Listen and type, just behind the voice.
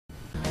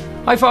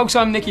Hi folks,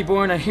 I'm Nicky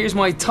Byrne and here's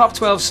my top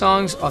 12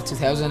 songs of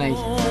 2008. Let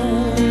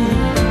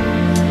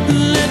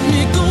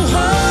me go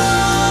home.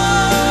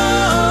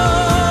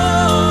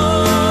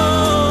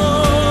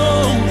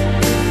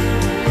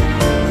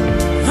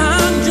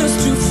 I'm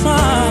just too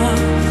far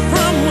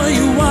from where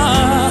you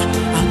are.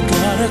 I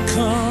gotta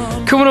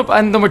come. Coming up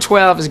at number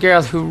 12 is a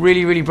girl who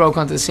really broke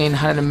onto the scene,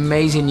 had an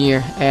amazing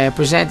year,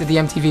 presented the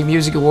MTV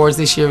Music Awards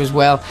this year as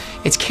well.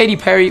 It's Katy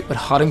Perry with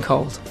Hot and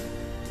Cold.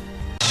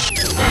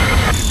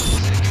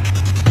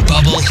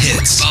 Bubble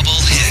hits.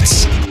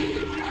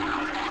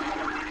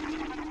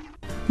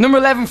 Number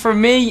 11 for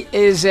me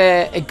is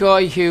a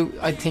guy who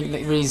I think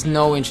that needs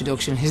no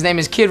introduction. His name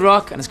is Kid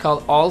Rock and it's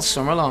called All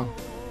Summer Long.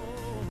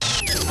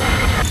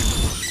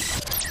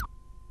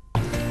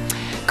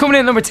 Coming in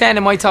at number 10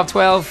 in my top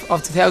 12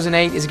 of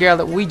 2008 is a girl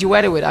that we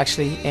duetted with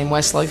actually in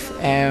Westlife.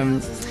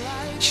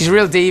 She's a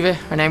real diva.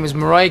 Her name is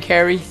Mariah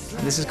Carey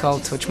and this is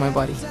called Touch My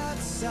Body.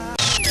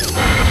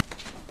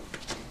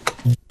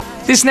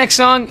 This next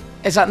song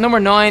is at number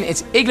 9.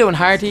 It's Igloo and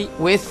Hearty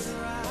with...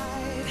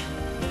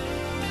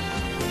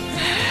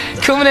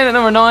 Coming in at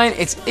number 9,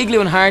 it's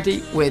Igloo and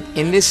Hearty with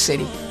In This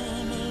City.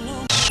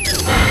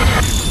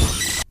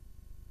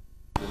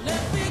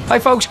 Hi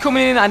folks,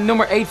 coming in at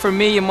number 8 for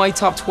me in my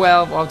top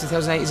 12 of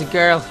 2008 is a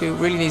girl who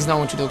really needs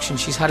no introduction.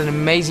 She's had an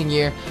amazing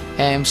year,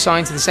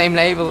 signed to the same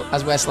label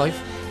as Westlife.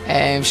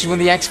 She's won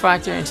the X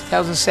Factor in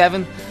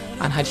 2007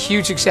 and had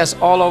huge success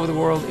all over the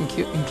world,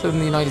 including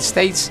the United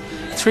States.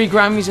 3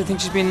 Grammys I think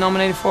she's been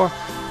nominated for,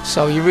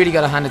 so you really got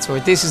to hand it to her.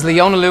 This is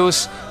Leona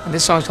Lewis and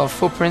this song is called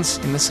Footprints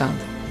in the Sand.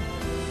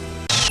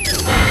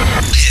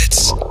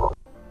 Hits.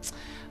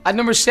 At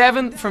number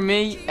 7 for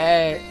me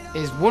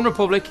is One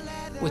Republic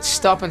with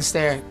Stop and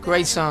Stare.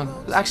 Great song.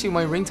 It was actually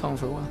my ringtone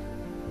for a while.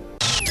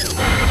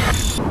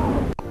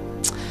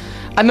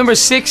 At number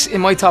 6 in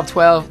my top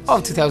 12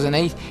 of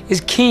 2008 is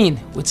Keane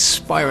with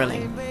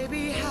Spiraling.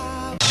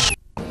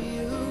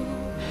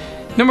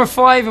 Number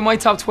 5 in my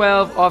top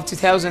 12 of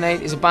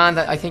 2008 is a band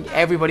that I think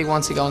everybody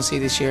wants to go and see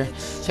this year.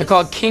 They're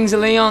called Kings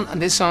of Leon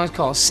and this song is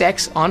called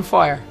Sex on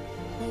Fire.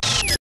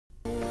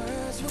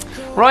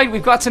 Right,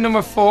 we've got to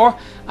number 4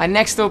 and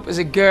next up is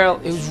a girl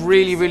who's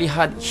really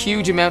had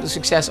huge amount of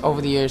success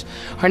over the years.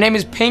 Her name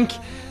is Pink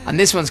and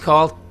this one's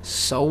called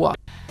So What.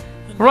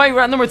 Right,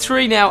 we're at number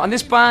 3 now and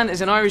this band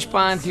is an Irish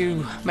band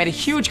who made a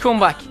huge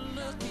comeback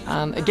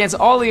and against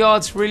all the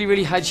odds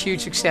really had huge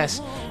success.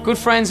 Good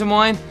friends of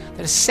mine,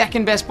 they're the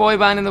second best boy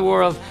band in the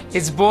world.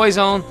 It's Boys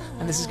Own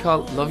and this is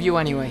called Love You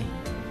Anyway.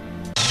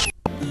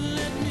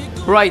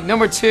 Right,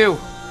 number 2,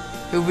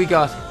 who've we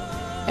got?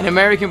 An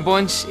American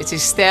bunch. It's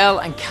Estelle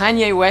and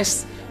Kanye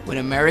West with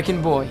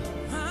American Boy.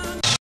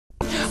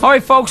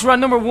 Alright folks, we're at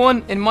number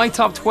 1 in my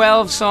top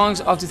 12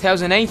 songs of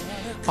 2008.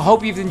 I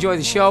hope you've enjoyed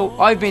the show.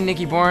 I've been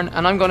Nicky Byrne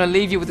and I'm going to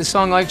leave you with the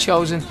song I've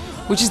chosen,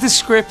 which is The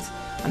Script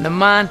and The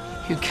Man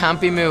Who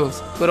Can't Be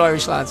Moved. Good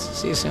Irish lads.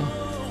 See you soon.